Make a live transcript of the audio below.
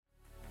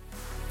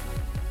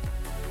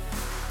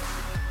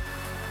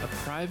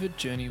private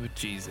journey with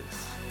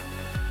Jesus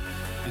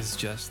is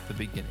just the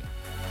beginning.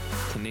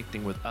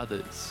 Connecting with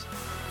others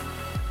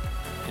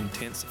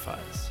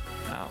intensifies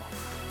our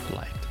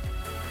light.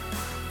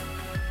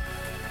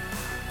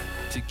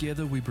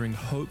 Together we bring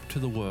hope to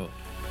the world.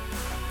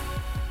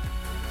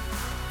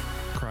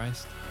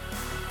 Christ,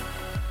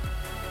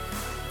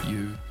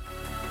 you,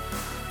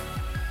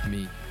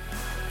 me,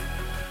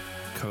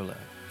 collab.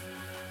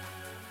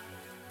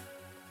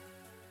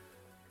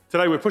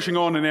 Today we're pushing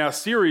on in our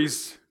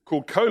series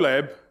called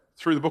Collab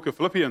through the book of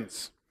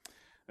Philippians.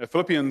 Now,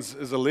 Philippians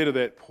is a letter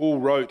that Paul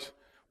wrote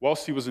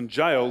whilst he was in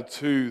jail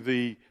to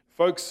the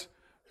folks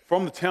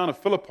from the town of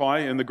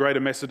Philippi in the greater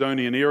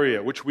Macedonian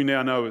area, which we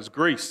now know as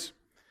Greece.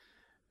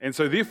 And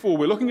so therefore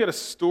we're looking at a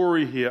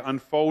story here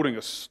unfolding,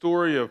 a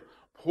story of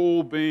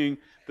Paul being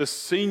the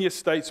senior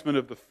statesman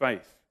of the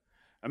faith,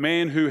 a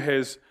man who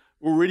has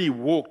already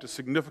walked a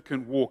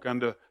significant walk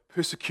under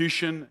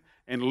persecution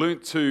and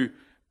learnt to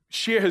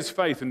share his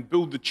faith and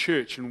build the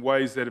church in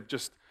ways that have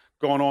just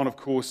gone on, of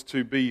course,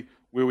 to be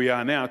where we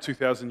are now,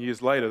 2,000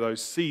 years later,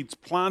 those seeds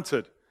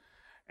planted.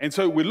 And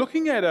so we're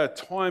looking at a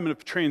time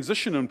of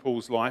transition in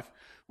Paul's life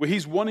where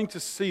he's wanting to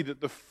see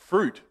that the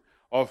fruit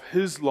of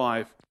his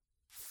life.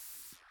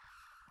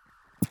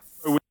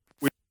 So we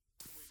look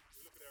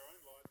at our own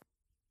life.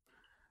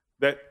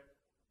 That,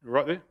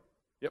 right there?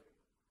 Yep.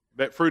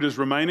 That fruit is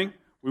remaining.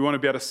 We want to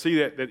be able to see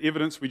that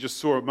evidence we just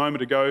saw a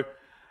moment ago.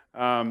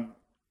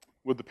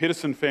 With the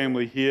Pedersen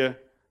family here,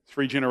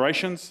 3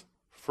 generations,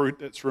 fruit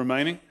that's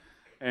remaining.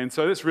 And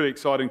so that's really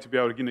exciting to be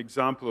able to get an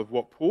example of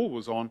what Paul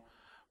was on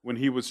when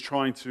he was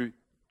trying to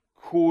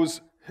cause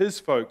his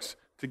folks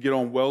to get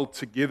on well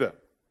together.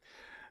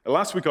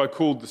 Last week I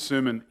called the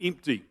sermon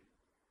Empty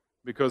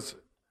because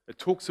the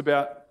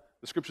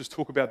scriptures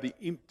talk about the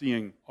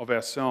emptying of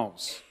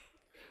ourselves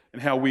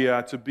and how we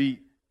are to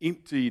be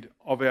emptied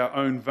of our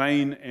own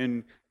vain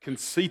and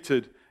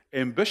conceited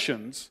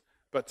ambitions,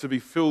 but to be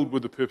filled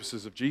with the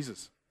purposes of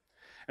Jesus.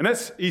 And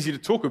that's easy to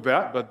talk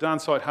about, but darn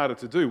sight harder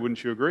to do,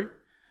 wouldn't you agree?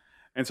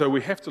 And so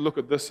we have to look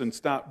at this and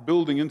start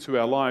building into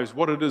our lives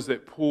what it is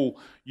that Paul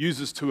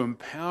uses to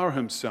empower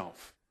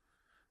himself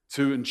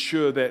to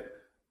ensure that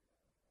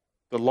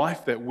the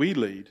life that we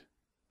lead,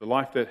 the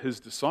life that his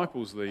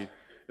disciples lead,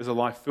 is a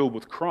life filled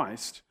with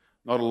Christ,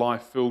 not a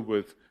life filled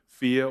with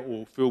fear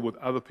or filled with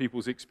other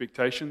people's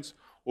expectations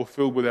or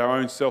filled with our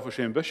own selfish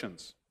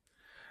ambitions.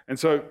 And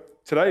so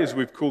today, as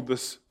we've called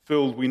this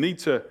Filled, we need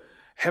to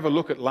have a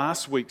look at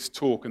last week's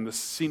talk and the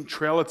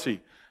centrality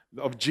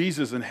of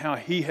Jesus and how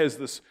he has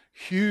this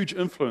huge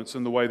influence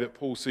in the way that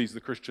Paul sees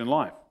the Christian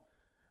life.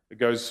 It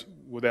goes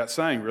without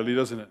saying, really,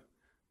 doesn't it?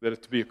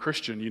 That to be a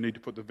Christian, you need to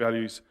put the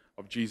values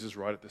of Jesus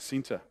right at the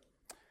center.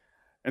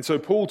 And so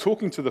Paul,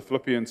 talking to the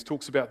Philippians,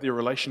 talks about their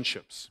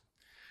relationships.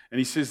 And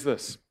he says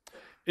this: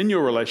 in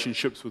your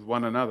relationships with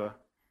one another,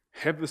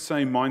 have the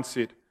same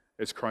mindset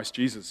as Christ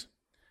Jesus,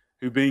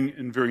 who being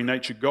in very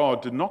nature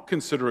God, did not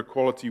consider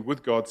equality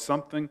with God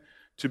something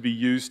to be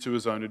used to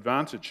his own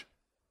advantage.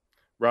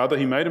 Rather,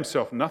 he made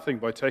himself nothing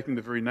by taking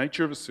the very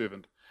nature of a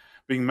servant,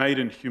 being made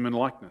in human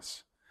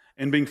likeness.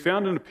 And being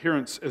found in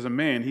appearance as a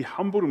man, he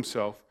humbled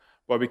himself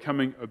by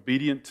becoming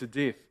obedient to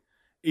death,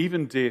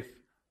 even death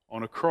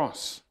on a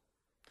cross.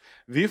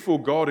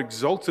 Therefore God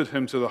exalted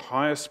him to the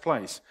highest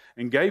place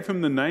and gave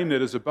him the name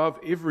that is above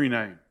every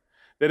name,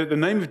 that at the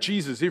name of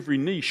Jesus every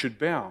knee should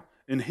bow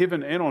in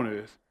heaven and on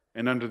earth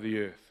and under the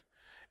earth,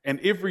 and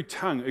every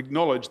tongue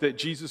acknowledge that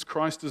Jesus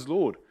Christ is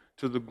Lord,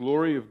 to the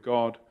glory of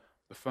God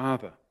the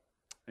Father.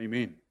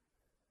 Amen.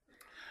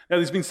 Now,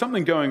 there's been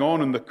something going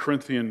on in the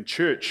Corinthian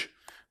church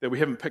that we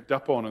haven't picked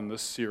up on in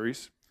this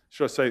series.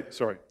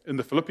 In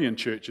the Philippian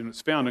church, and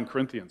it's found in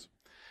Corinthians,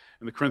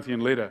 in the Corinthian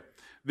letter.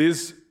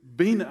 There's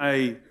been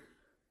a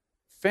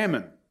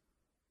famine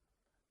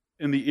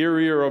in the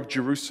area of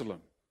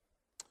Jerusalem.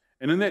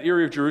 And in that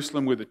area of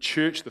Jerusalem where the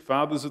church, the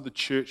fathers of the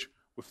church,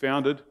 were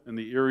founded, in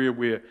the area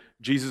where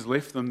Jesus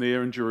left them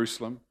there in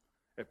Jerusalem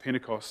at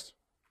Pentecost.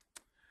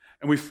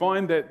 And we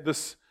find that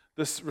this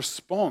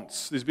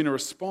response, there's been a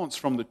response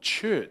from the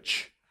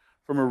church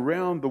from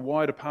around the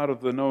wider part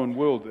of the known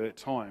world at that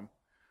time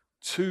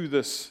to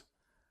this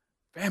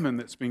famine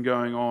that's been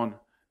going on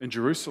in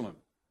Jerusalem.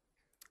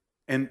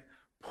 And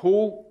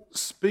Paul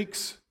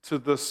speaks to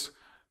this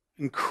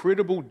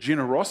incredible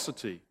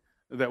generosity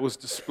that was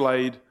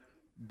displayed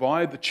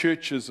by the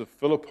churches of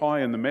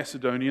Philippi and the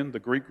Macedonian, the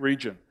Greek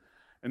region,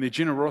 and their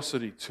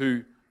generosity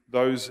to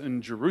those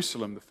in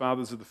Jerusalem, the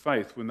fathers of the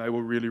faith, when they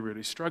were really,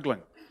 really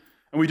struggling.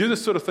 And we do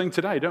this sort of thing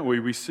today, don't we?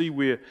 We see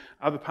where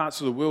other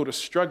parts of the world are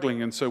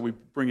struggling, and so we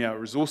bring our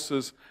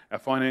resources, our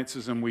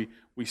finances, and we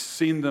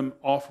send them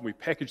off and we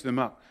package them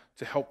up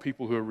to help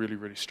people who are really,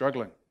 really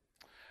struggling.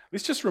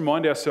 Let's just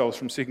remind ourselves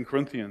from 2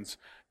 Corinthians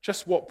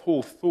just what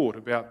Paul thought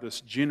about this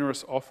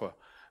generous offer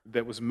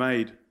that was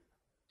made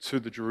to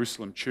the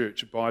Jerusalem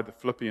church by the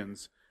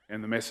Philippians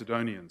and the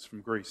Macedonians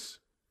from Greece.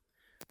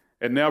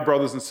 And now,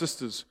 brothers and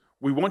sisters,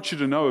 we want you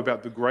to know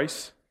about the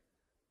grace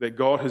that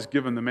God has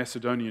given the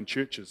Macedonian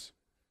churches.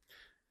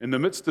 In the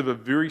midst of a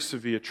very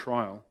severe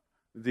trial,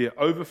 their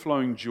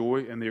overflowing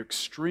joy and their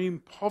extreme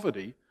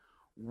poverty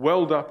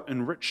welled up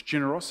in rich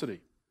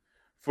generosity.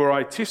 For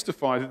I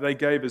testify that they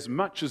gave as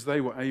much as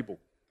they were able,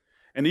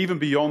 and even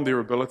beyond their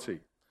ability,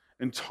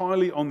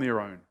 entirely on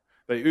their own.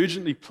 They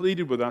urgently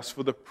pleaded with us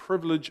for the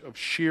privilege of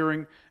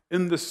sharing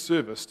in this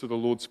service to the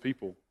Lord's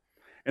people.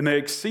 And they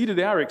exceeded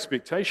our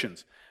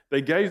expectations.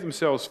 They gave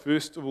themselves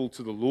first of all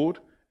to the Lord,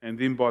 and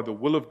then by the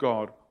will of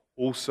God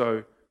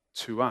also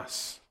to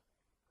us.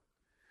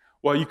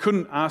 Well, you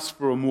couldn't ask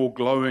for a more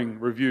glowing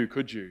review,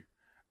 could you,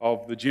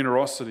 of the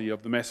generosity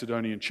of the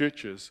Macedonian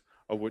churches,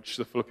 of which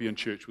the Philippian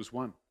church was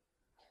one.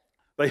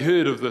 They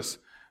heard of this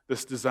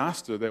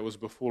disaster that was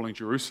befalling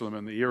Jerusalem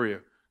and the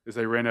area as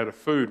they ran out of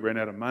food, ran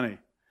out of money.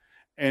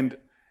 And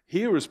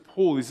here is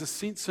Paul. There's a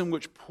sense in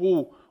which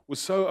Paul was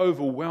so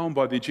overwhelmed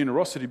by their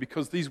generosity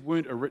because these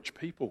weren't a rich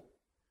people.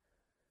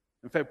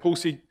 In fact, Paul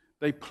said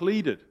they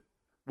pleaded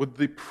with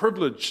the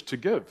privilege to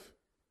give.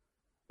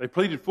 They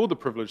pleaded for the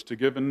privilege to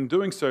give, and in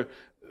doing so,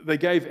 they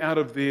gave out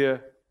of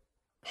their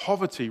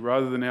poverty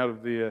rather than out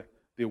of their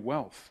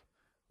wealth,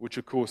 which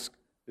of course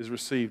is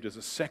received as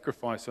a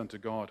sacrifice unto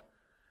God.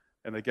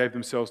 And they gave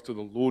themselves to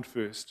the Lord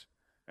first,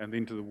 and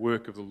then to the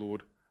work of the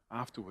Lord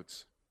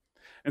afterwards.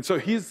 And so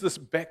here's this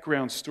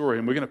background story,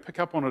 and we're going to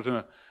pick up on it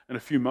in a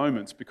few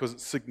moments because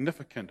it's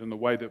significant in the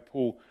way that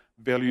Paul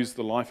values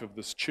the life of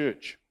this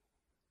church.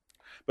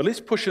 But let's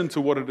push into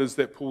what it is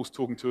that Paul's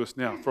talking to us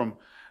now from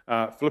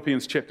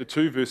Philippians chapter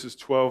 2, verses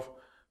 12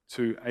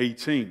 to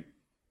 18.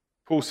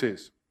 Paul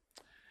says,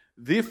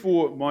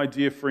 "Therefore, my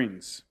dear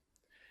friends,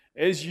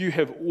 as you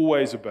have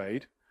always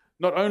obeyed,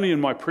 not only in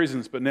my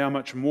presence, but now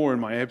much more in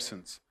my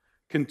absence,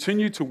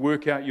 continue to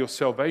work out your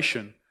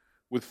salvation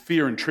with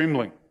fear and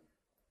trembling.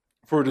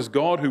 For it is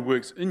God who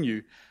works in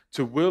you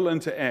to will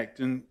and to act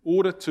in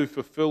order to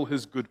fulfill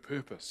his good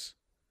purpose.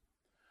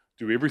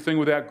 Do everything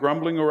without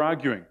grumbling or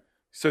arguing,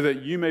 so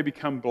that you may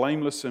become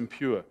blameless and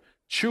pure,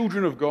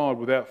 children of God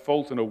without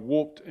fault in a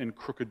warped and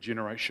crooked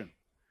generation.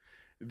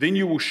 Then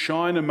you will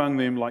shine among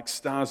them like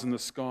stars in the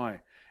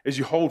sky, as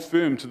you hold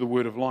firm to the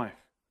word of life.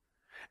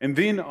 And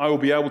then I will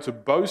be able to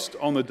boast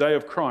on the day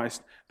of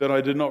Christ that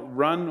I did not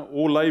run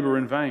or labor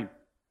in vain.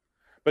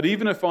 But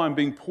even if I am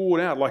being poured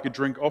out like a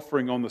drink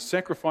offering on the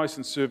sacrifice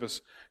and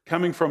service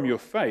coming from your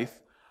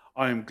faith,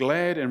 I am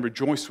glad and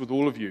rejoice with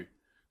all of you,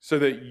 so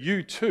that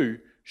you too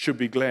should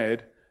be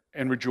glad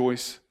and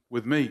rejoice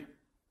with me."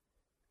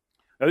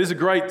 Now there's a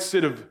great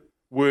set of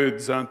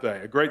words, aren't they?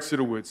 A great set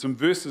of words. Some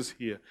verses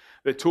here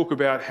that talk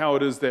about how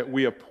it is that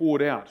we are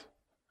poured out,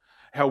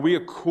 how we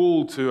are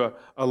called to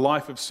a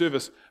life of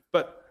service.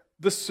 But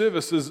this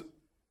service is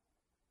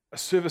a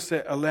service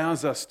that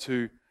allows us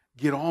to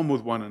get on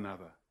with one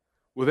another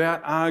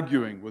without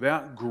arguing,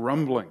 without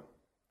grumbling.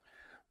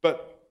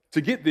 But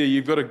to get there,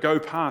 you've got to go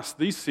past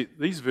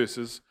these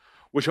verses,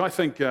 which I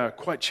think are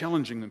quite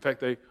challenging. In fact,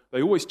 they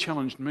always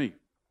challenged me.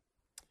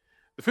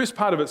 The first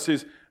part of it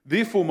says,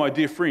 "Therefore, my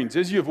dear friends,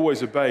 as you have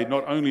always obeyed,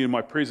 not only in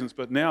my presence,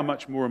 but now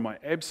much more in my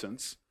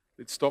absence."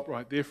 Let's stop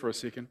right there for a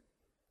second.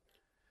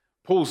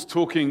 Paul's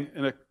talking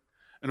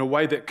in a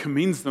way that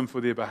commends them for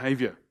their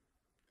behavior.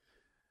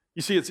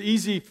 You see, it's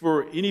easy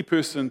for any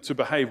person to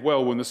behave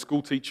well when the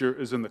school teacher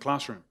is in the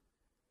classroom.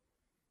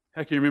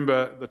 How can you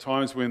remember the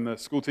times when the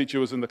school teacher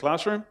was in the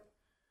classroom?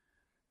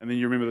 And then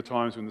you remember the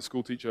times when the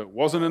school teacher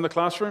wasn't in the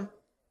classroom?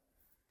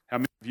 How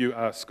many of you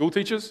are school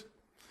teachers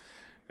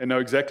and know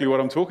exactly what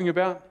I'm talking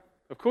about?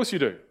 Of course you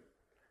do.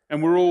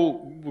 And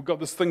we've got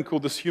this thing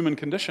called this human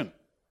condition.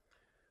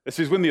 It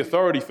says when the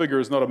authority figure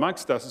is not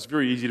amongst us, it's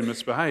very easy to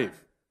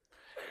misbehave.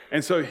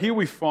 And so here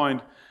we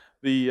find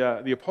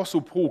the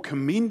Apostle Paul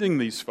commending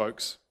these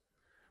folks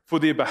for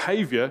their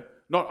behavior,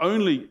 not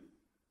only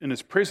in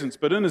his presence,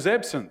 but in his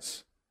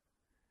absence.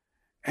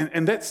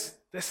 And that's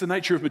the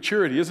nature of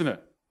maturity, isn't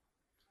it?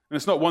 And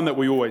it's not one that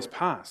we always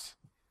pass.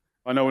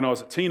 I know when I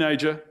was a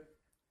teenager,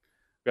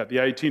 about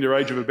the tender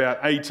age of about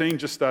 18,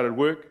 just started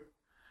work,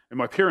 and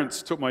my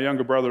parents took my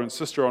younger brother and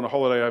sister on a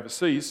holiday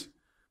overseas,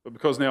 but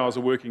because now I was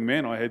a working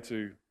man, I had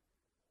to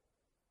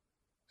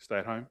stay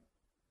at home.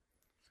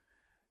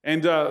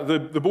 And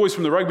the boys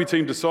from the rugby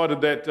team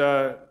decided that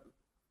there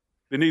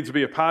needed to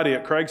be a party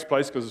at Craig's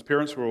place because his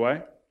parents were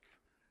away.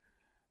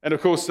 And of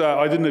course,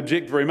 I didn't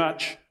object very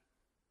much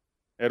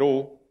at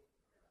all,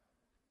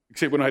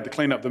 except when I had to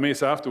clean up the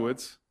mess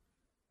afterwards.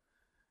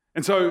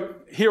 And so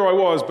here I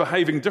was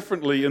behaving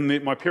differently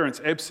in my parents'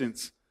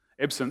 absence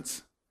than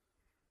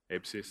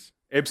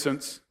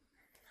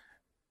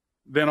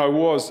I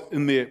was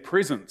in their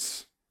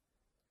presence.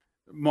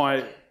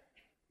 My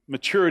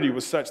maturity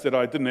was such that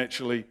I didn't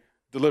actually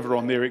deliver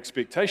on their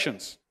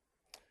expectations.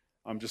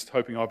 I'm just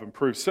hoping I've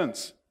improved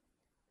since.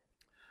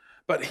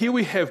 But here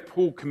we have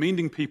Paul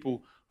commending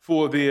people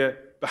for their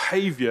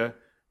behavior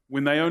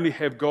when they only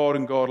have God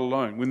and God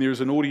alone, when there is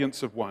an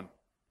audience of one.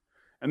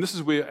 And this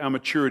is where our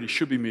maturity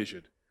should be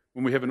measured,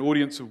 when we have an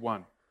audience of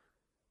one.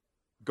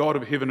 God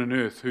of heaven and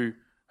earth who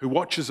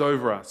watches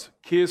over us,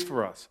 cares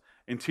for us,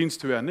 and tends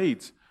to our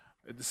needs.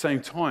 At the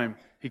same time,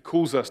 he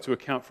calls us to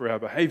account for our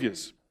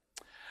behaviors.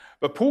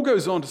 But Paul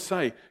goes on to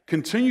say,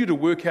 continue to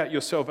work out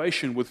your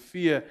salvation with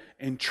fear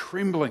and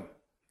trembling.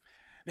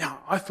 Now,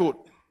 I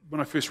thought, when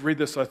I first read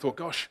this, I thought,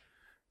 gosh,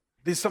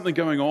 there's something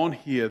going on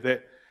here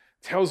that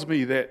tells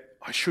me that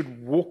I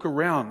should walk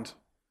around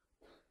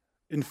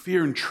in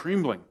fear and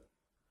trembling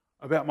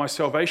about my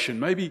salvation.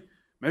 Maybe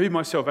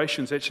my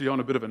salvation's actually on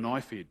a bit of a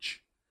knife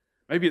edge.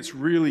 Maybe it's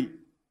really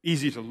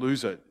easy to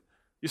lose it.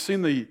 You've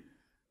seen the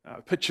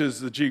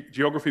pictures, the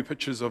geography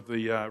pictures of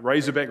the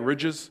Razorback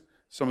Ridges.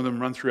 Some of them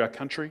run through our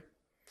country,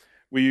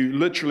 where you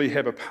literally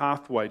have a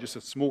pathway, just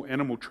a small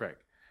animal track.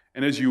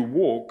 And as you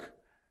walk,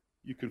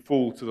 you can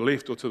fall to the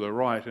left or to the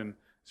right, and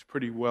it's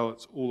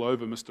all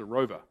over Mr.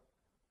 Rover.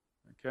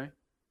 Okay?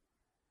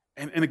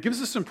 And it gives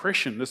this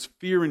impression, this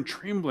fear and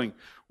trembling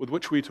with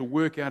which we're to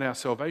work out our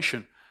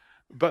salvation.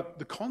 But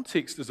the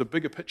context is a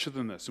bigger picture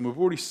than this, and we've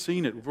already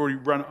seen it, we've already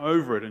run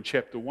over it in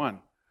chapter 1.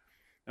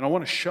 And I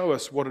want to show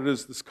us what it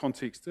is this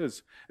context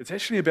is. It's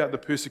actually about the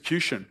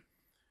persecution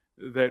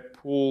that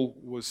Paul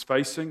was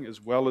facing,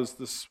 as well as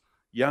this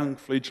young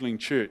fledgling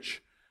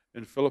church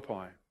in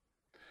Philippi.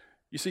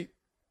 You see,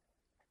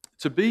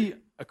 to be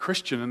a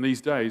Christian in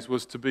these days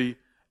was to be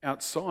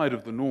outside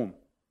of the norm.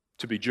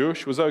 To be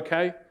Jewish was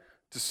okay.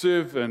 To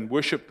serve and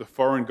worship the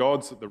foreign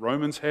gods that the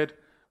Romans had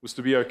was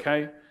to be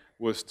okay.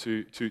 Was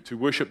to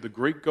worship the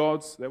Greek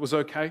gods, that was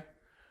okay.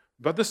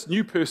 But this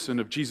new person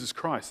of Jesus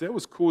Christ, that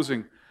was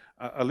causing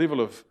a level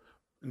of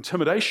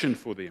intimidation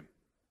for them.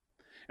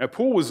 Now,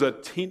 Paul was a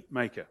tent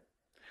maker.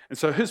 And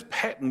so his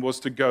pattern was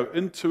to go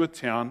into a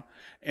town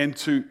and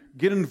to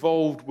get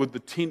involved with the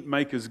tent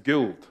makers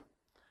guild.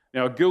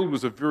 Now, a guild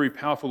was a very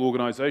powerful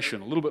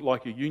organization, a little bit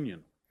like a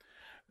union.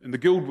 And the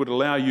guild would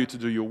allow you to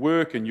do your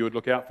work, and you would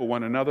look out for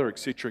one another,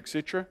 etc.,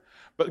 etc.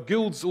 But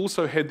guilds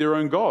also had their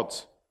own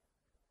gods.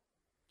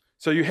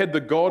 So you had the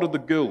god of the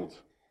guild.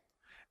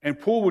 And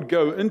Paul would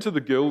go into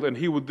the guild, and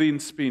he would then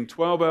spend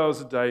 12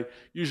 hours a day,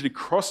 usually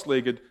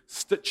cross-legged,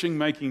 stitching,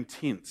 making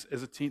tents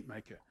as a tent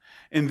maker.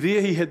 And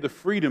there he had the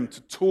freedom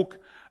to talk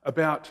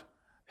about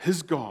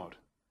his God,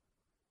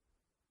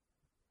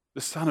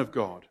 the Son of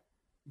God,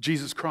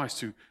 Jesus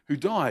Christ, who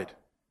died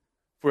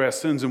for our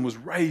sins and was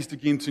raised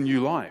again to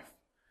new life.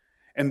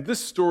 And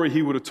this story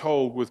he would have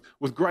told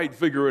with great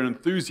vigor and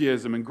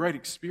enthusiasm and great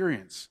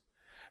experience.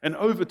 And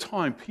over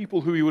time,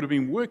 people who he would have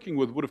been working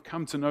with would have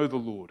come to know the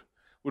Lord,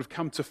 would have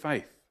come to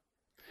faith.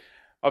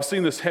 I've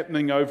seen this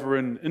happening over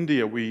in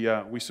India.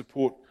 We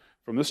support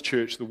from this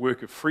church the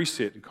work of Free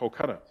Set in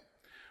Kolkata,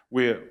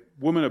 where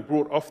women are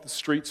brought off the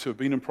streets who have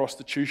been in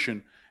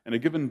prostitution and are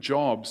given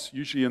jobs,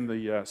 usually in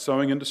the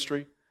sewing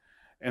industry,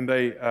 and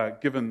they are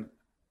given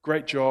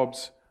great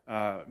jobs,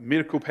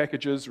 medical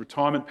packages,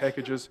 retirement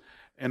packages,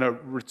 and are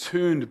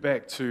returned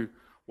back to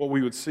what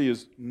we would see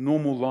as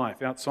normal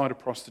life outside of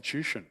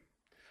prostitution.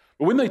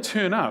 But when they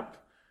turn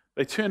up,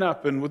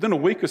 and within a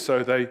week or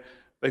so,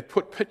 they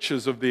put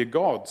pictures of their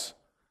gods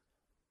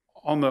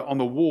on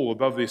the wall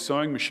above their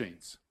sewing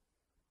machines.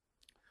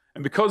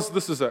 And because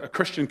this is a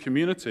Christian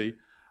community,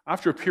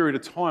 after a period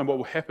of time, what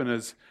will happen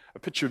is a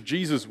picture of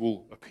Jesus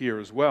will appear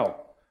as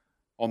well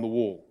on the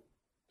wall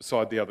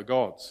beside the other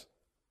gods.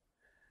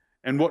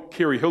 And what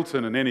Kerry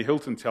Hilton and Annie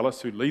Hilton tell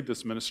us, who lead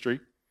this ministry,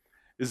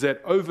 is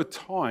that over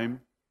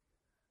time,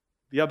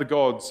 the other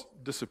gods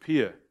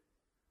disappear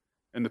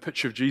and the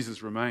picture of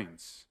Jesus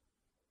remains.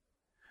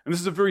 And this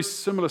is a very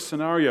similar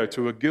scenario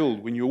to a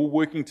guild when you're all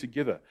working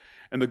together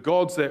and the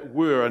gods that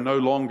were are no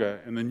longer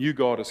and the new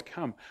God has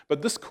come.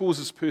 But this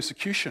causes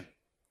persecution.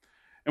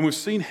 And we've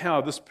seen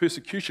how this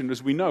persecution,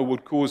 as we know,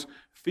 would cause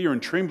fear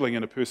and trembling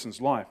in a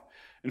person's life.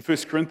 In 1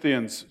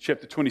 Corinthians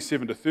chapter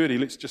 27 to 30,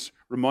 let's just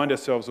remind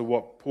ourselves of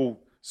what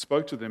Paul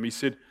spoke to them. He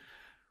said,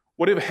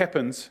 whatever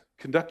happens,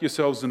 conduct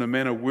yourselves in a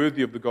manner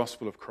worthy of the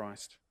gospel of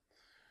Christ.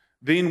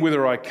 Then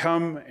whether I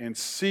come and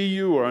see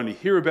you or only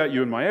hear about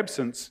you in my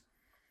absence,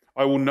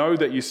 I will know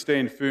that you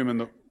stand firm in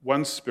the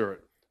one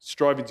spirit,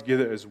 striving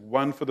together as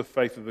one for the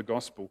faith of the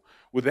gospel,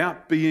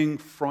 without being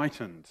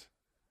frightened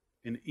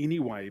in any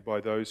way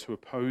by those who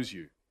oppose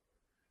you.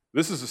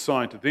 This is a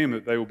sign to them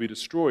that they will be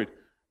destroyed,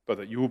 but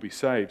that you will be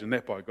saved, and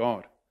that by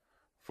God.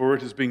 For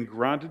it has been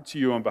granted to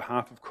you on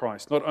behalf of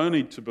Christ, not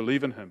only to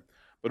believe in him,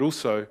 but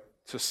also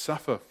to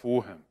suffer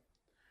for him,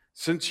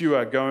 since you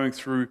are going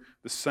through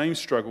the same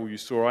struggle you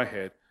saw I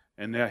had,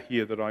 and now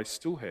hear that I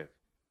still have.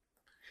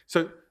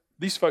 So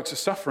these folks are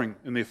suffering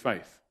in their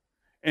faith.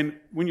 And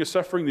when you're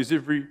suffering, there's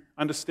every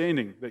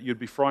understanding that you'd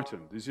be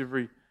frightened. There's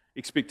every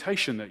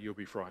expectation that you'll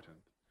be frightened.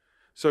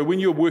 So when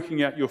you're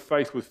working out your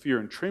faith with fear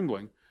and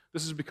trembling,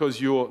 this is because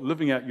you're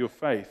living out your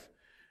faith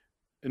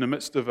in the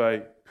midst of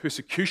a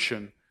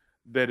persecution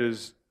that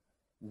is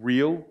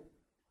real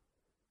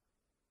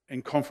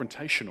and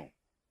confrontational.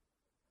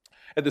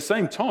 At the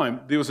same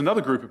time, there was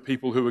another group of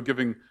people who were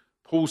giving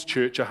Paul's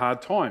church a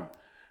hard time.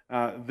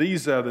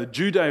 These are the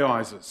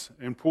Judaizers,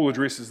 and Paul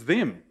addresses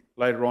them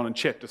later on in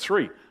chapter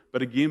 3.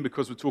 But again,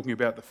 because we're talking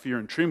about the fear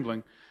and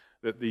trembling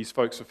that these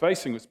folks are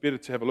facing, it's better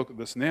to have a look at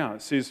this now.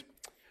 It says,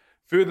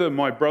 further,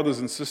 my brothers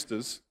and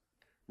sisters,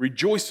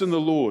 rejoice in the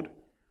Lord.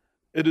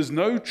 It is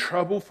no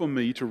trouble for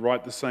me to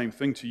write the same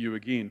thing to you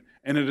again,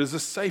 and it is a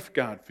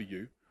safeguard for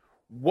you.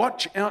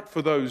 Watch out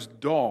for those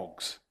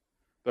dogs,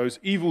 those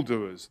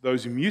evildoers,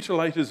 those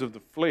mutilators of the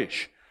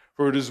flesh,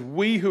 for it is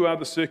we who are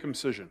the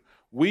circumcision,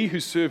 we who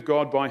serve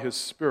God by his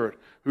Spirit,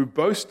 who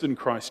boast in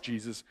Christ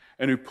Jesus,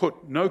 and who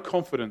put no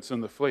confidence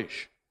in the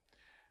flesh.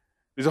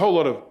 There's a whole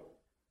lot of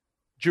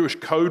Jewish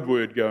code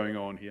word going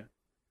on here.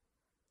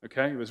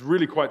 Okay, it's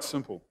really quite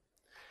simple.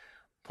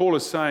 Paul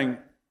is saying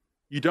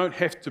you don't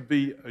have to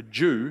be a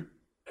Jew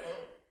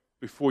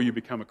before you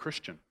become a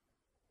Christian.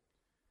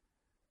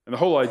 And the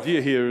whole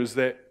idea here is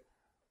that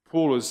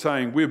Paul is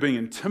saying we're being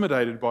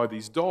intimidated by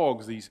these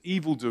dogs, these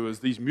evildoers,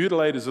 these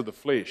mutilators of the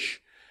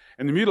flesh.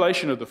 And the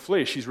mutilation of the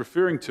flesh he's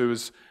referring to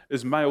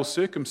is male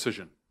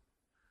circumcision.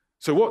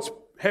 So what's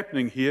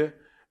happening here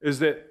is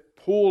that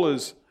Paul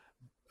is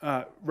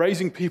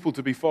raising people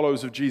to be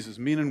followers of Jesus,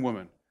 men and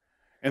women.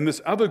 And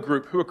this other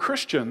group who are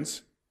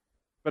Christians,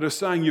 but are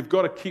saying you've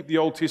got to keep the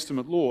Old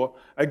Testament law,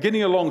 are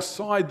getting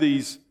alongside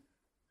these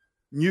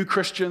new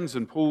Christians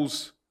in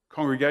Paul's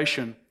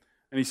congregation.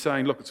 And he's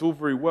saying, look, it's all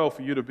very well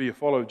for you to be a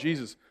follower of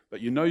Jesus, but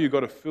you know you've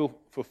got to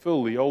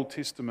fulfill the Old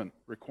Testament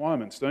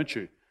requirements, don't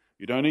you?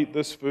 You don't eat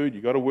this food,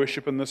 you've got to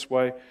worship in this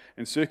way,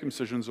 and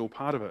circumcision's all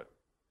part of it.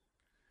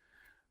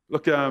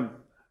 Look,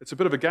 it's a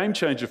bit of a game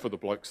changer for the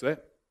blokes,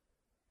 that.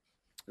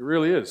 It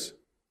really is.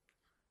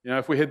 You know,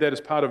 if we had that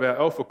as part of our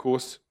Alpha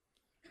course,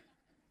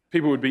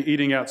 people would be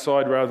eating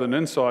outside rather than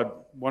inside,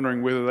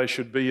 wondering whether they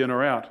should be in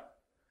or out.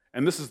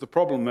 And this is the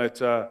problem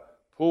that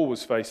Paul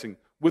was facing.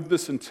 With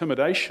this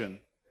intimidation,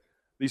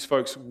 these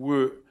folks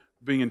were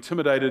being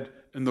intimidated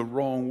in the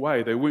wrong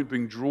way. They weren't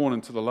being drawn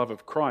into the love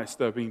of Christ.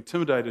 They were being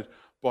intimidated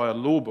by a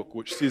law book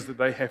which says that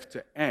they have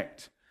to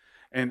act.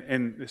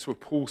 And that's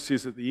what Paul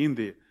says at the end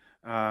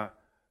there.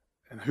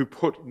 And who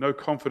put no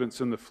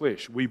confidence in the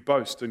flesh. We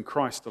boast in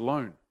Christ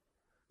alone.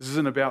 This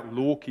isn't about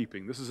law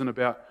keeping. This isn't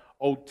about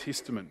Old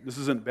Testament. This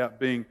isn't about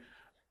being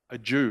a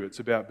Jew. It's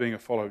about being a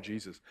follower of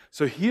Jesus.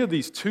 So here are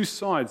these two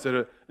sides that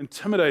are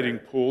intimidating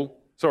Paul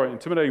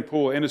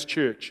and his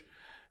church.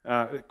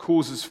 It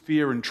causes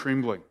fear and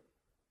trembling.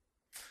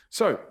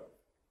 So,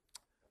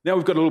 now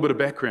we've got a little bit of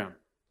background.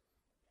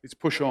 Let's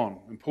push on.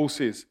 And Paul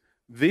says,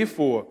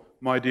 therefore,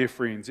 my dear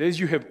friends, as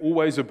you have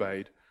always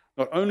obeyed,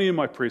 not only in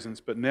my presence,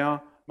 but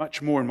now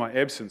much more in my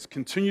absence,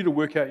 continue to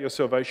work out your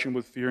salvation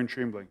with fear and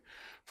trembling.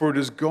 For it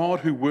is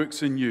God who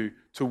works in you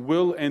to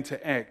will and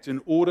to act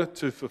in order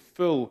to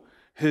fulfill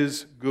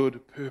his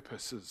good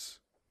purposes,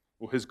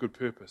 or his good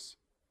purpose.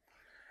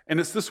 And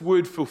it's this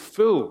word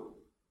fulfill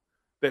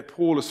that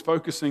Paul is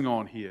focusing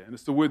on here. And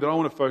it's the word that I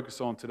want to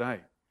focus on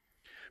today.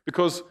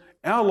 Because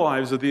our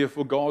lives are there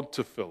for God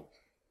to fill.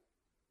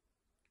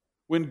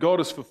 When God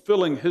is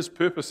fulfilling his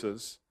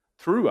purposes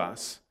through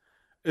us,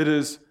 it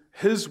is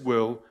his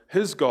will,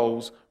 his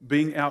goals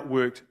being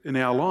outworked in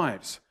our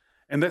lives.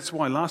 And that's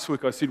why last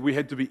week I said we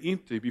had to be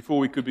empty before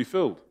we could be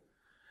filled.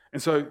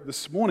 And so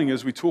this morning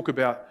as we talk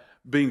about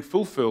being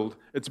fulfilled,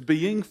 it's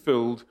being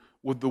filled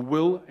with the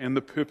will and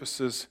the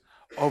purposes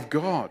of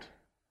God.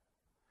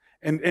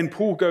 And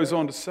Paul goes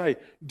on to say,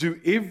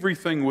 do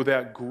everything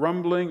without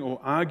grumbling or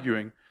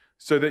arguing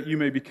so that you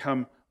may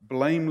become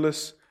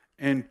blameless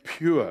and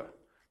pure,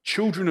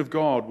 children of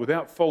God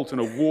without fault in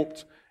a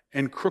warped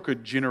and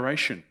crooked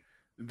generation.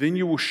 Then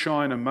you will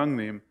shine among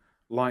them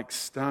like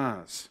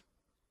stars.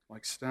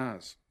 Like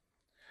stars.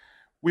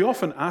 We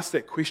often ask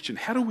that question,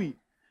 how do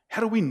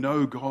we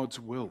know God's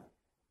will?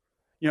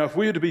 You know, if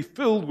we are to be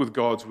filled with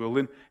God's will,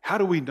 then how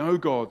do we know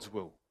God's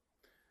will?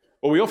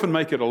 Well, we often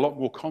make it a lot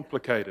more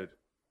complicated.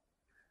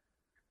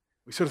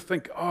 We sort of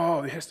think,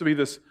 there has to be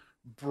this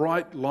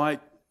bright light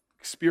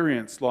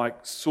experience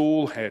like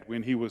Saul had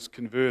when he was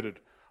converted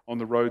on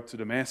the road to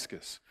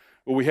Damascus.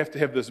 Or we have to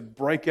have this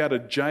break out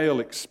of jail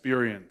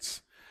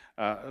experience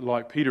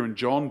like Peter and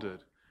John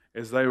did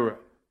as they were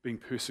being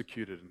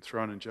persecuted and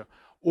thrown in jail.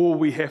 Or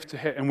we have to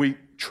have, and we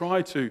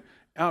try to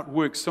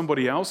outwork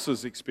somebody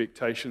else's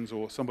expectations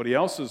or somebody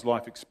else's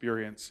life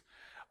experience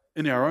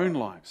in our own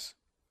lives.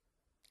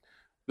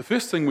 The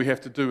first thing we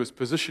have to do is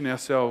position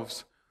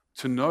ourselves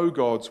to know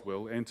God's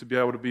will and to be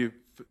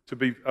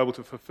able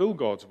to fulfill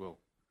God's will.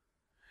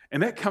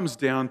 And that comes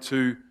down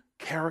to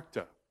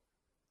character.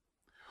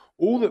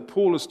 All that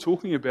Paul is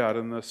talking about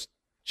in this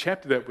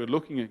chapter that we're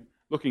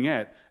looking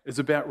at is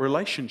about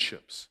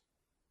relationships.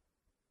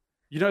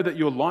 You know that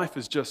your life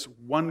is just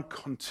one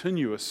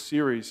continuous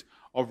series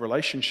of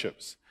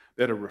relationships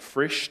that are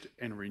refreshed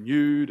and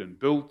renewed and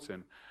built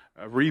and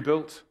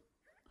rebuilt.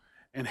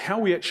 And how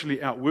we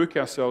actually outwork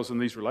ourselves in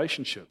these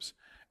relationships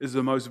is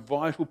the most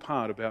vital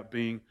part about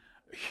being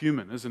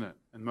human, isn't it?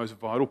 And the most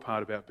vital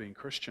part about being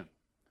Christian.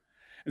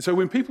 And so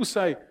when people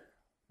say,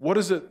 what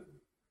is it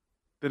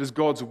that is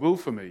God's will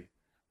for me?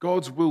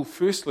 God's will,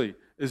 firstly,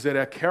 is that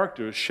our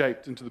character is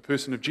shaped into the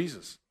person of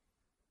Jesus.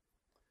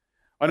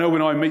 I know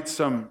when I meet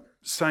some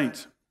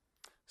saint,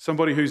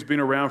 somebody who's been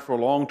around for a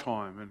long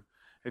time and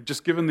have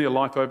just given their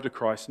life over to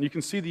Christ, and you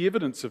can see the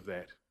evidence of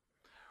that.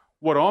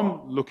 What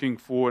I'm looking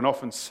for and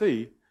often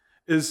see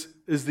is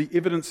the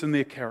evidence in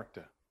their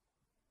character.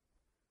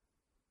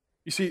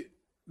 You see,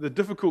 the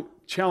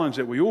difficult challenge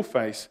that we all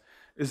face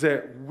is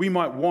that we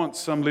might want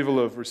some level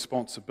of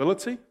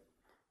responsibility,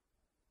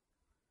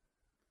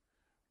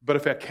 but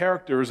if our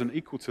character isn't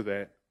equal to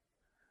that,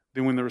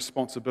 then when the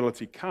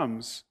responsibility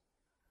comes,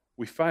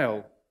 we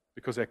fail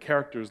because our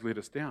character has let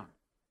us down.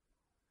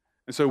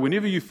 And so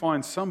whenever you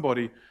find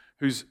somebody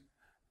who's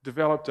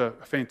developed a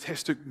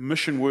fantastic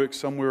mission work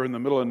somewhere in the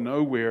middle of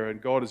nowhere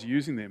and God is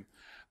using them,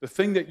 the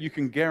thing that you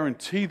can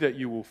guarantee that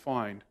you will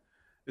find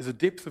is a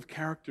depth of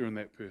character in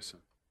that person.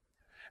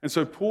 And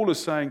so Paul is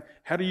saying,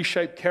 how do you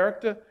shape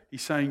character?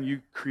 He's saying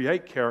you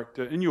create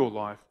character in your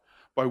life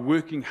by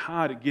working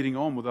hard at getting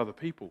on with other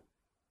people.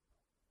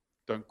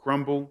 Don't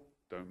grumble,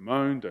 don't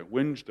moan, don't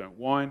whinge, don't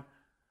whine,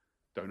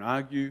 don't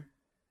argue,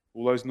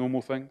 all those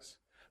normal things.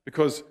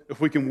 Because if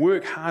we can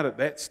work hard at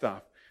that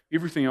stuff,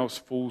 everything else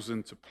falls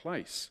into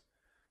place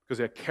because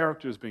our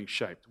character is being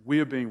shaped, we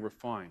are being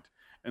refined,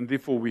 and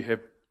therefore we have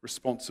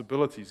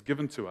responsibilities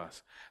given to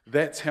us.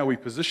 That's how we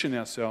position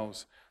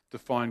ourselves to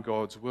find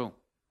God's will.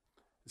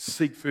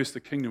 Seek first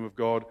the kingdom of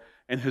God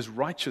and his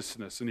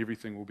righteousness, and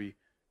everything will be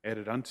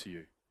added unto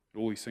you.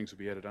 All these things will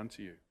be added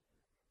unto you.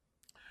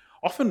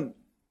 Often,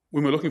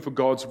 when we're looking for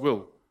God's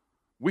will,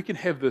 we can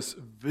have this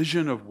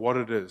vision of what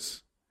it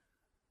is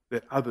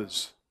that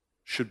others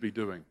should be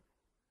doing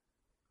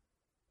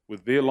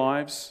with their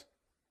lives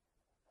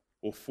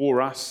or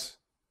for us.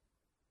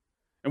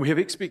 And we have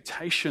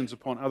expectations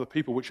upon other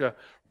people which are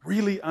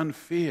really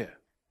unfair.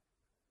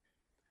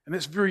 And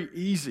that's very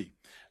easy.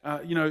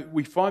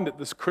 We find that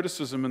this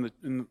criticism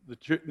in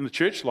the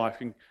church life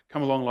can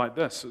come along like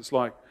this. It's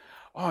like,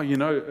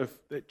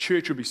 if that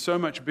church would be so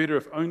much better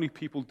if only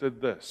people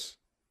did this.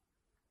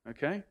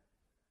 Okay?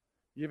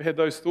 You ever had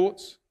those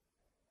thoughts?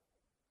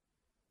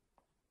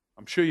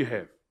 I'm sure you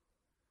have.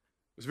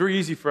 It's very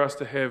easy for us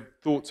to have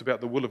thoughts about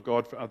the will of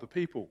God for other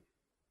people.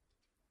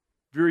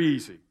 Very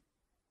easy.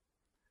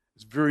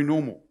 It's very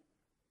normal.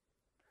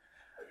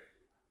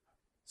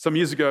 Some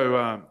years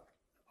ago,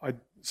 I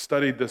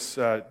studied this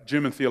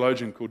German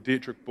theologian called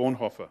Dietrich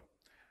Bonhoeffer.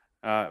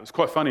 It was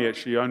quite funny,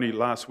 actually. Only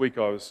last week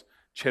I was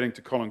chatting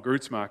to Colin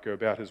Grutzmacher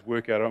about his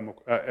work out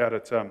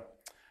at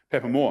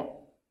Papamoa.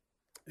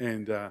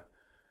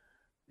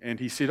 And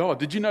he said,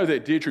 did you know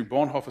that Dietrich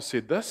Bonhoeffer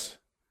said this?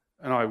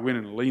 And I went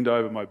and leaned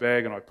over my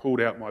bag and I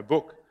pulled out my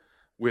book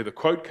where the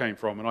quote came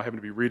from, and I happened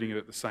to be reading it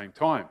at the same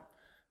time.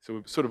 So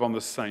we're sort of on the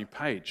same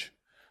page.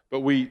 But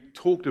we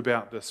talked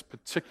about this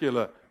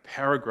particular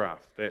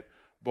paragraph that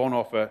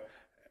Bonhoeffer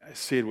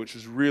said, which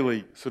has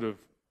really sort of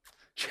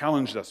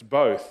challenged us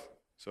both.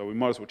 So we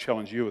might as well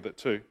challenge you with it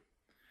too.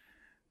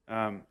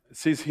 It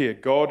says here,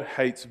 God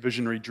hates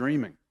visionary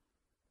dreaming.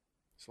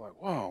 It's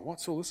like, wow,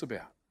 what's all this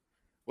about?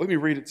 Well, let me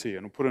read it to you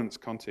and I'll put it in its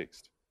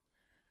context.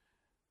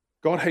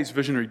 God hates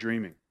visionary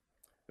dreaming.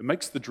 It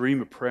makes the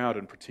dreamer proud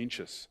and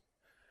pretentious.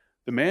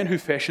 The man who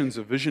fashions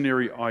a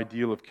visionary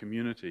ideal of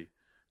community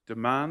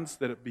demands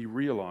that it be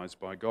realized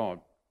by God,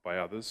 by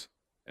others,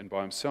 and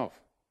by himself.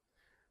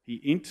 He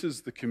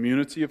enters the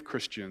community of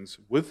Christians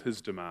with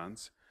his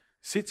demands,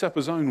 sets up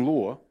his own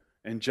law,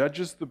 and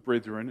judges the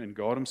brethren and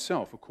God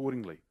himself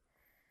accordingly.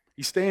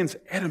 He stands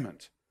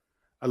adamant,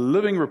 a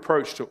living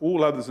reproach to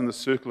all others in the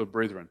circle of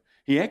brethren.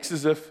 He acts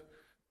as if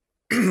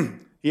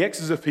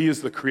he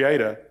is the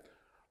creator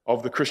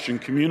of the Christian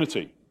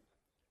community.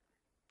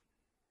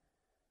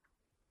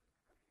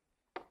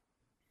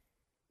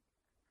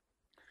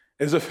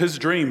 As if his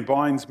dream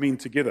binds men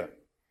together.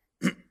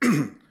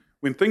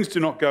 When things do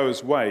not go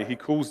his way, he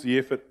calls the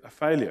effort a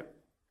failure.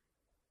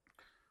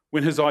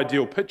 When his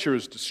ideal picture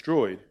is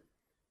destroyed,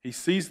 he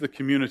sees the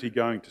community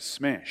going to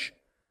smash.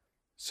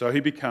 So he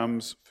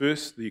becomes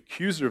first the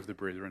accuser of the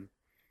brethren,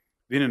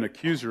 then an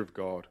accuser of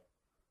God,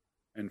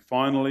 and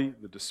finally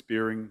the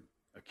despairing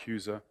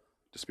accuser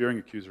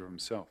of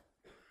himself.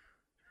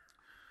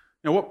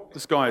 Now, what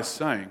this guy is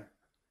saying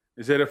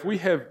is that if we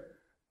have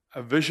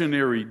a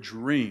visionary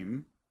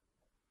dream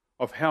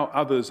of how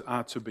others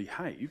are to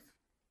behave,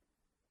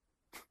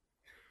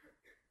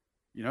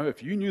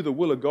 if you knew the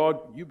will of God,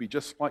 you'd be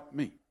just like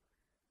me.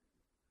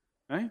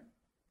 Eh?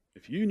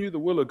 If you knew the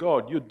will of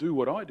God, you'd do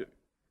what I do.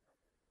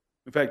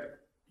 In fact,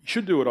 you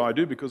should do what I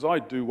do because I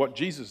do what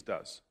Jesus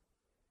does.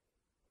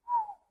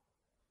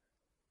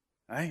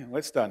 Hey,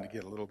 that's starting to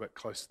get a little bit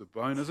close to the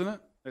bone, isn't it?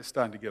 That's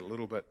starting to get a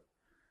little bit,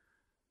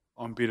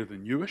 I'm better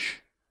than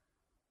you-ish.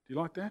 Do you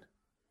like that?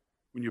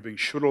 When you're being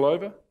shut all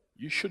over,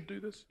 you should do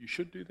this, you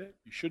should do that,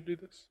 you should do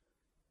this.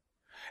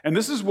 And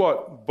this is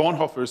what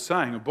Bonhoeffer is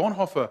saying.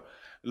 Bonhoeffer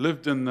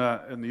lived in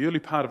the early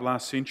part of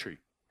last century.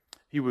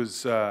 He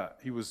was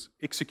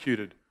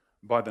executed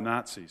by the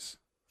Nazis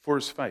for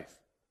his faith.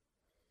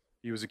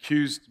 He was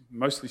accused,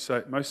 most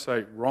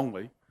say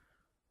wrongly,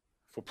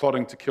 for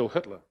plotting to kill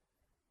Hitler.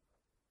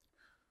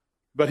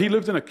 But he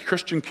lived in a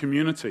Christian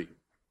community.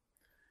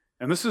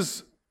 And this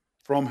is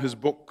from his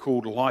book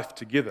called Life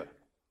Together.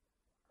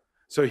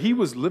 So he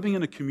was living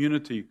in a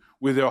community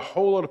where there were a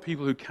whole lot of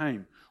people who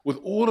came with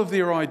all of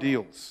their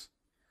ideals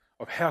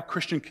of how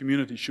Christian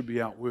community should be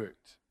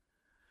outworked.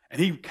 And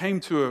he came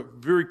to a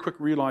very quick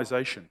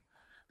realization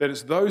that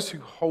it's those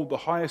who hold the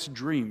highest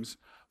dreams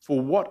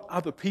for what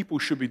other people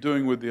should be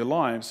doing with their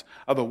lives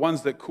are the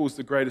ones that cause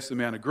the greatest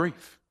amount of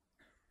grief.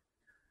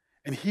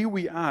 And here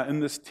we are in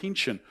this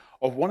tension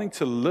of wanting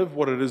to live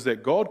what it is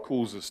that God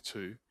calls us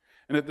to,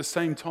 and at the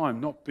same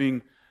time not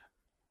being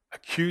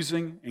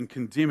accusing and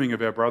condemning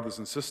of our brothers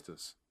and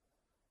sisters.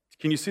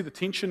 Can you see the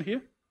tension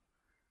here?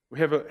 We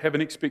have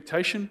an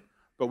expectation,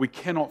 but we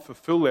cannot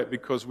fulfill that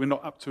because we're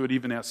not up to it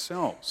even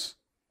ourselves.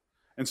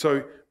 And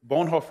so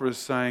Bonhoeffer is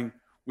saying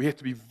we have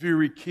to be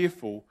very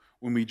careful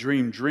when we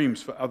dream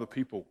dreams for other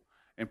people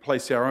and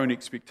place our own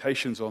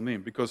expectations on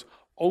them, because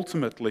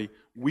ultimately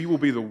we will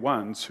be the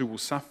ones who will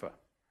suffer,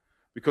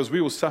 because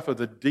we will suffer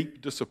the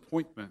deep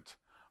disappointment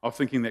of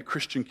thinking that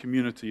Christian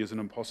community is an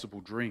impossible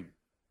dream.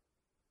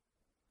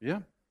 Yeah?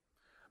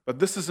 But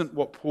this isn't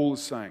what Paul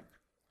is saying.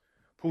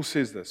 Paul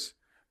says this: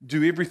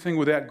 do everything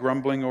without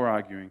grumbling or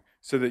arguing,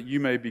 so that you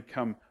may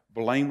become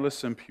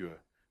blameless and pure,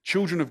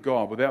 children of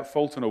God, without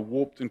fault in a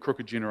warped and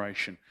crooked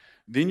generation.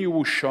 Then you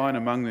will shine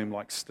among them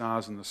like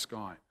stars in the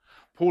sky.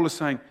 Paul is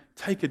saying,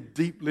 take a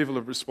deep level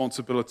of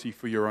responsibility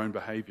for your own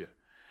behavior.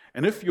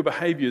 And if your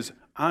behaviors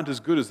aren't as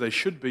good as they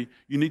should be,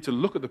 you need to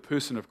look at the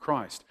person of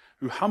Christ,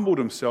 who humbled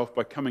himself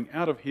by coming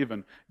out of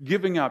heaven,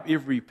 giving up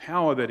every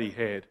power that he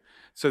had,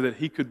 so that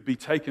he could be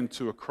taken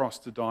to a cross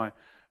to die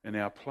in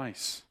our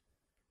place.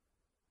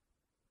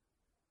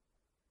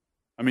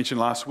 I mentioned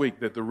last week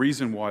that the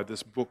reason why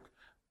this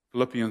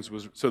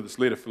this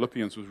letter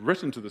Philippians was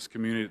written to this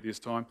community at this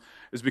time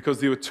is because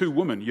there were two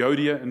women,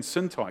 Euodia and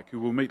Syntyche, who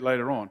we'll meet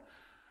later on,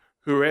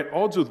 who are at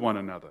odds with one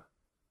another.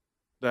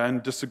 They're in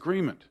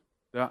disagreement.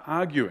 They're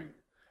arguing.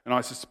 And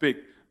I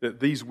suspect that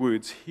these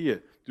words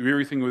here, do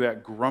everything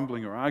without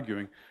grumbling or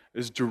arguing,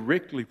 is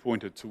directly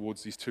pointed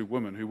towards these two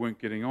women who weren't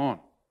getting on.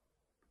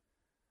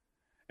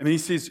 And then he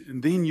says,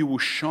 and then you will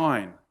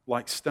shine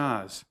like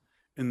stars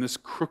in this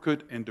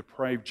crooked and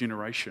depraved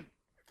generation.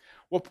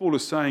 What Paul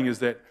is saying is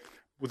that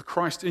with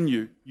Christ in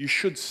you, you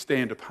should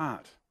stand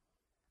apart.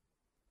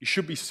 You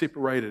should be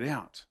separated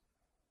out.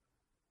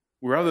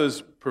 Where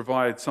others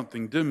provide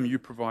something dim, you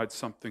provide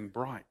something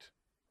bright.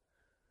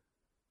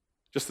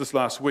 Just this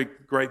last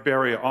week, Great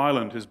Barrier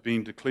Island has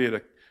been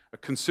declared a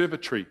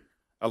conservatory,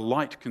 a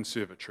light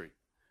conservatory.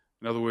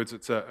 In other words,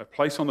 it's a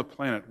place on the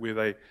planet where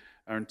they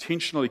are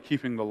intentionally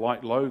keeping the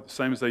light low, the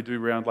same as they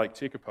do around Lake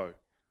Tekapo.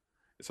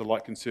 It's a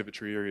light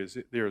conservatory area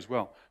there as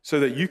well, so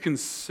that you can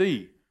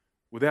see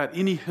without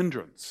any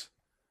hindrance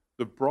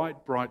the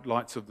bright, bright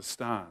lights of the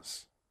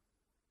stars.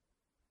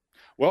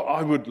 Well,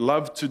 I would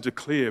love to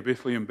declare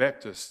Bethlehem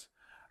Baptist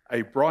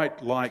a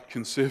bright light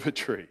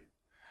conservatory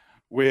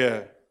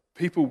where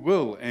people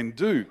will and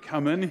do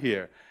come in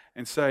here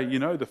and say, you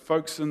know, the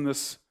folks in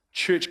this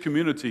church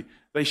community,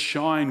 they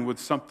shine with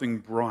something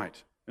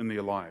bright in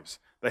their lives.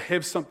 They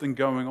have something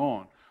going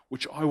on,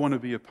 which I want to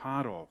be a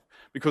part of.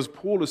 Because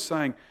Paul is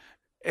saying,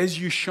 as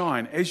you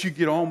shine, as you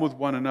get on with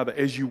one another,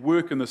 as you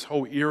work in this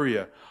whole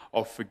area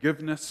of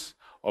forgiveness,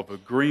 of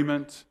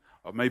agreement,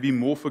 of maybe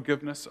more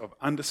forgiveness, of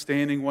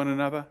understanding one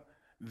another,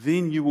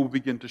 then you will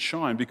begin to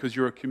shine, because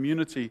you're a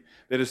community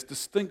that is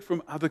distinct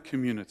from other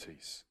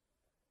communities.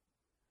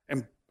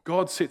 And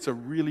God sets a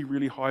really,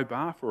 really high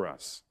bar for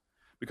us,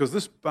 because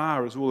this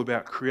bar is all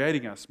about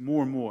creating us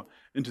more and more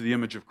into the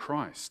image of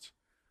Christ.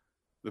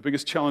 The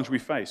biggest challenge we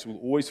face, we'll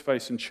always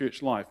face in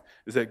church life,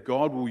 is that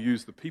God will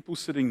use the people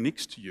sitting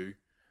next to you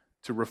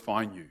to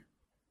refine you.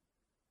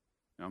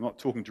 Now, I'm not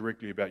talking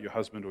directly about your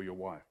husband or your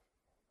wife.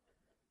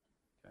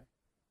 Okay?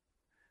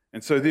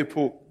 And so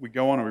therefore, we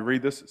go on and we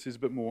read this. It says a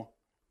bit more.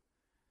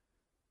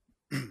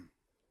 All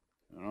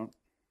right.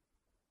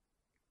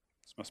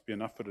 This must be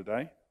enough for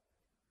today.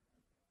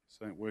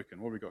 This ain't working.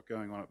 What have we got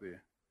going on up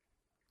there?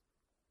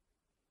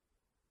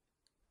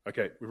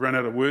 Okay, we've run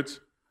out of words.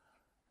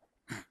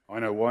 I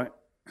know why.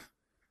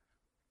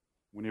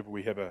 Whenever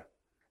we have a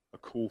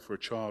call for a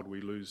child,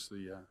 we lose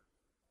the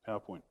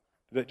PowerPoint.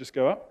 Did that just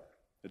go up?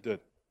 It did.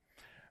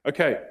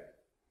 Okay.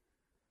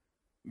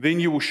 Then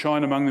you will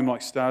shine among them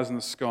like stars in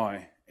the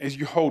sky, as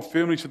you hold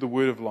firmly to the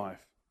word of life.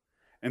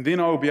 And then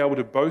I will be able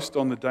to boast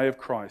on the day of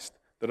Christ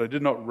that I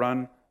did not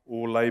run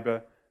or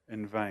labor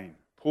in vain.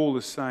 Paul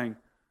is saying,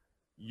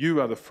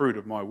 you are the fruit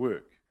of my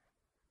work.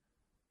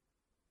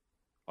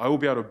 I will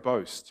be able to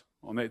boast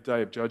on that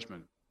day of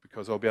judgment,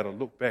 because I'll be able to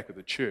look back at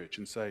the church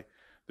and say,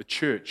 the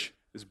church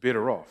is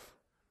better off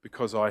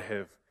because I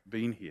have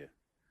been here.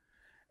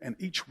 And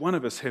each one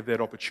of us have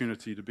that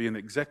opportunity to be in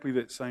exactly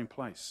that same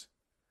place.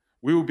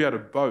 We will be able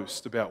to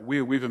boast about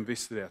where we've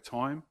invested our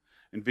time,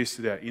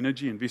 invested our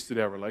energy, invested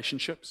our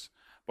relationships,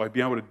 by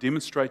being able to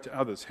demonstrate to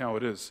others how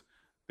it is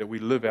that we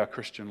live our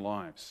Christian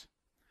lives.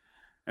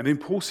 And then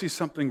Paul says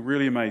something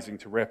really amazing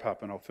to wrap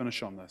up, and I'll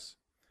finish on this.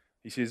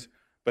 He says,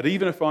 but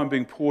even if I'm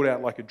being poured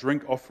out like a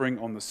drink offering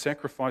on the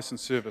sacrifice and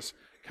service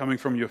coming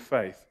from your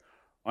faith,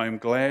 I am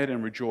glad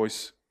and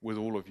rejoice with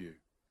all of you.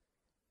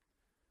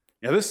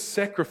 Now, this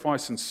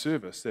sacrifice and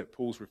service that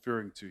Paul's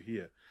referring to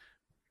here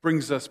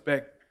brings us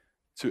back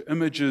to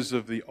images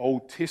of the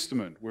Old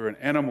Testament, where an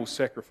animal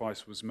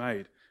sacrifice was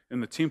made in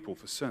the temple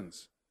for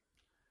sins.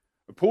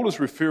 But Paul is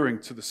referring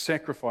to the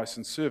sacrifice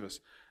and service.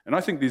 And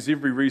I think there's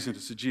every reason to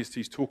suggest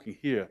he's talking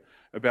here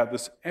about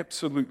this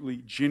absolutely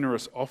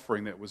generous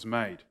offering that was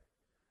made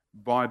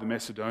by the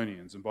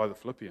Macedonians and by the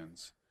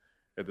Philippians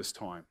at this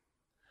time.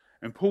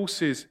 And Paul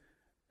says,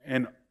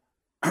 and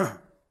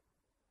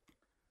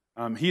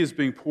he is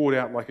being poured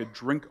out like a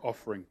drink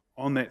offering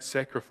on that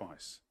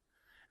sacrifice.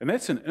 And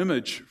that's an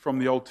image from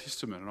the Old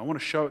Testament, and I want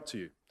to show it to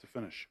you to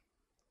finish.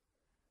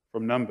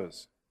 From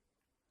Numbers.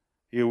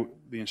 Here,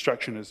 the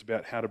instruction is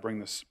about how to bring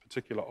this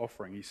particular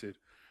offering. He said,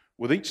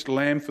 with each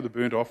lamb for the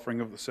burnt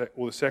offering of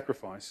the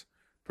sacrifice,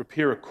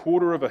 prepare a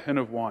quarter of a hin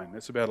of wine,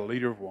 that's about a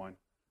litre of wine,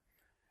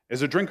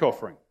 as a drink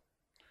offering.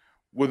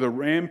 With a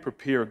ram,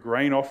 prepare a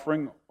grain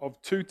offering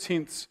of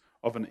 2/10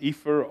 of an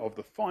ephah of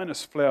the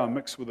finest flour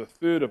mixed with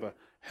 1/3 of a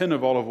hin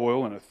of olive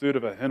oil and 1/3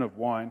 of a hin of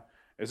wine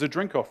as a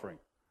drink offering.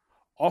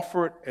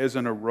 Offer it as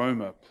an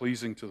aroma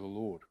pleasing to the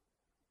Lord.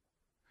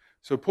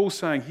 So Paul's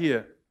saying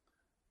here,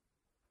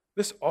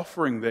 this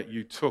offering that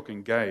you took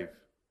and gave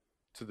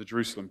to the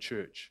Jerusalem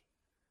church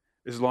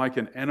is like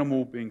an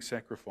animal being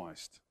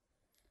sacrificed.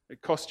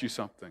 It cost you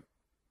something.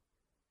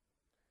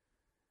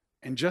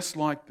 And just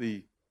like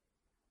the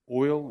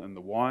oil and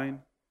the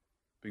wine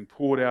being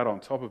poured out on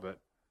top of it,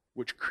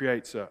 which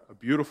creates a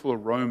beautiful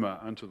aroma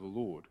unto the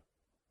Lord,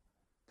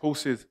 Paul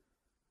says,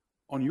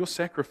 on your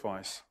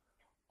sacrifice,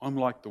 I'm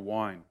like the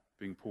wine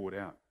being poured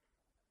out.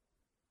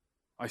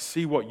 I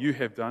see what you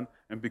have done,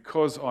 and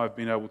because I've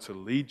been able to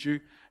lead you,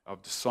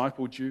 I've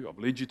discipled you, I've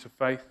led you to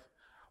faith,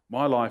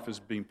 my life has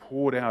been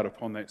poured out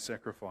upon that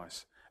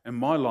sacrifice. And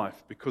my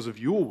life, because of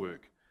your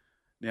work,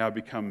 now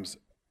becomes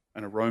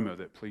an aroma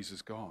that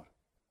pleases God.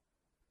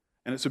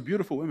 And it's a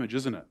beautiful image,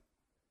 isn't it?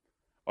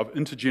 Of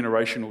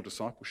intergenerational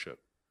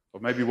discipleship,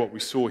 of maybe what we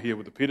saw here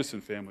with the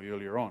Peterson family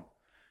earlier on,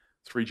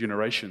 3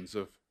 generations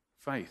of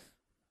faith.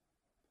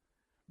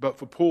 But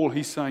for Paul,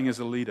 he's saying as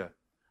a leader,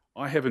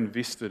 I have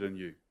invested in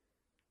you,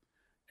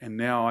 and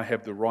now I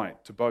have the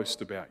right to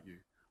boast about you.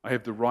 I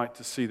have the right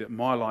to see that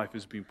my life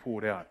has been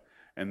poured out,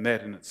 and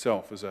that in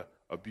itself is a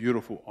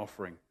beautiful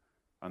offering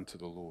unto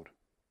the Lord.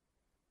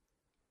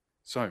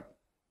 So,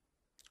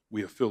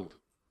 we are filled.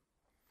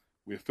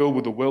 We are filled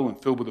with the will and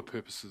filled with the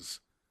purposes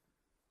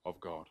of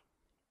God.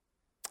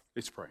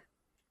 Let's pray.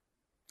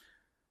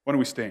 Why don't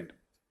we stand?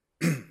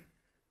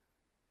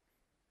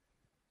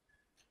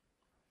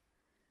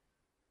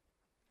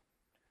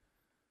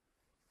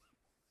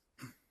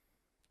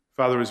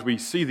 Father, as we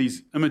see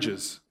these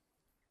images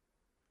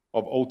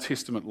of Old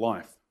Testament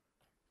life,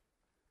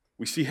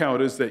 we see how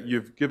it is that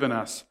you've given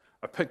us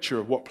a picture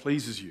of what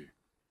pleases you.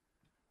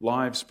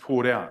 Lives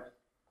poured out,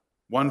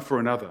 one for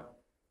another,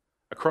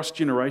 across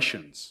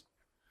generations.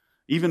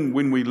 Even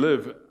when we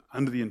live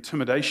under the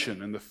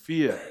intimidation and the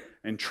fear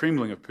and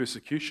trembling of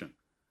persecution,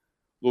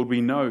 Lord,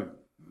 we know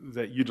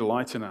that you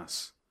delight in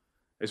us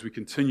as we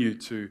continue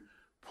to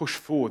push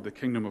forward the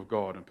kingdom of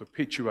God and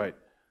perpetuate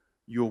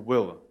your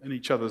will in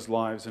each other's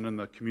lives and in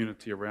the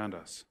community around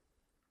us.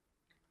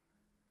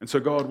 And so,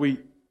 God, we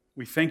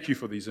thank you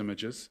for these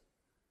images.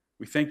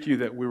 We thank you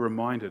that we're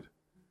reminded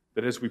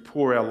that as we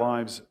pour our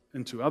lives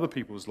into other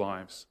people's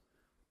lives,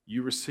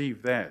 you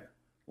receive that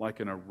like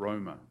an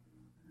aroma,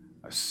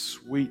 a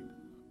sweet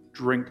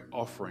drink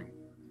offering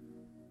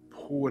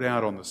poured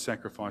out on the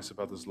sacrifice of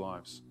others'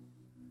 lives.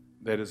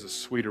 That is a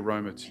sweet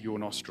aroma to your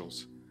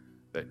nostrils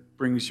that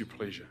brings you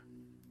pleasure.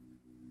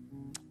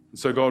 And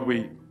so, God,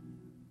 we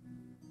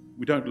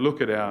don't look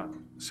at our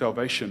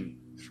salvation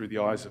through the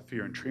eyes of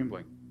fear and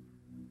trembling,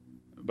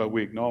 but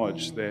we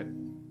acknowledge that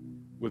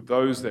with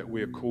those that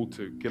we are called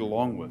to get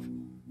along with,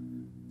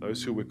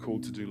 those who we're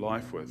called to do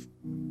life with,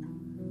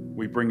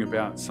 we bring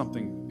about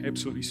something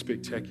absolutely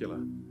spectacular,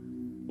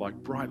 like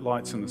bright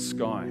lights in the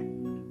sky.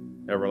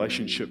 Our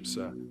relationships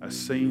are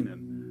seen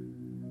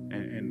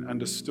and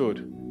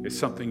understood as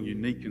something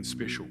unique and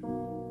special,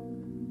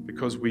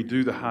 because we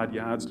do the hard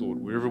yards, Lord,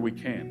 wherever we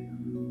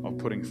can, of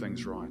putting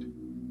things right.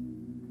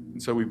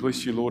 And so we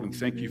bless you, Lord, and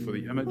thank you for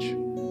the image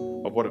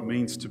of what it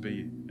means to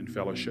be in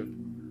fellowship,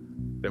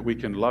 that we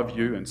can love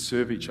you and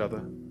serve each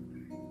other,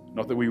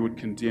 not that we would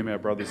condemn our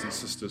brothers and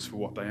sisters for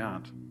what they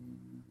aren't,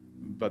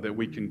 but that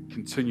we can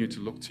continue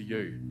to look to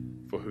you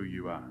for who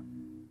you are.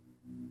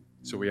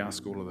 So we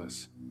ask all of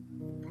this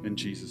in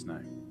Jesus'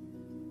 name.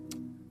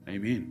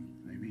 Amen.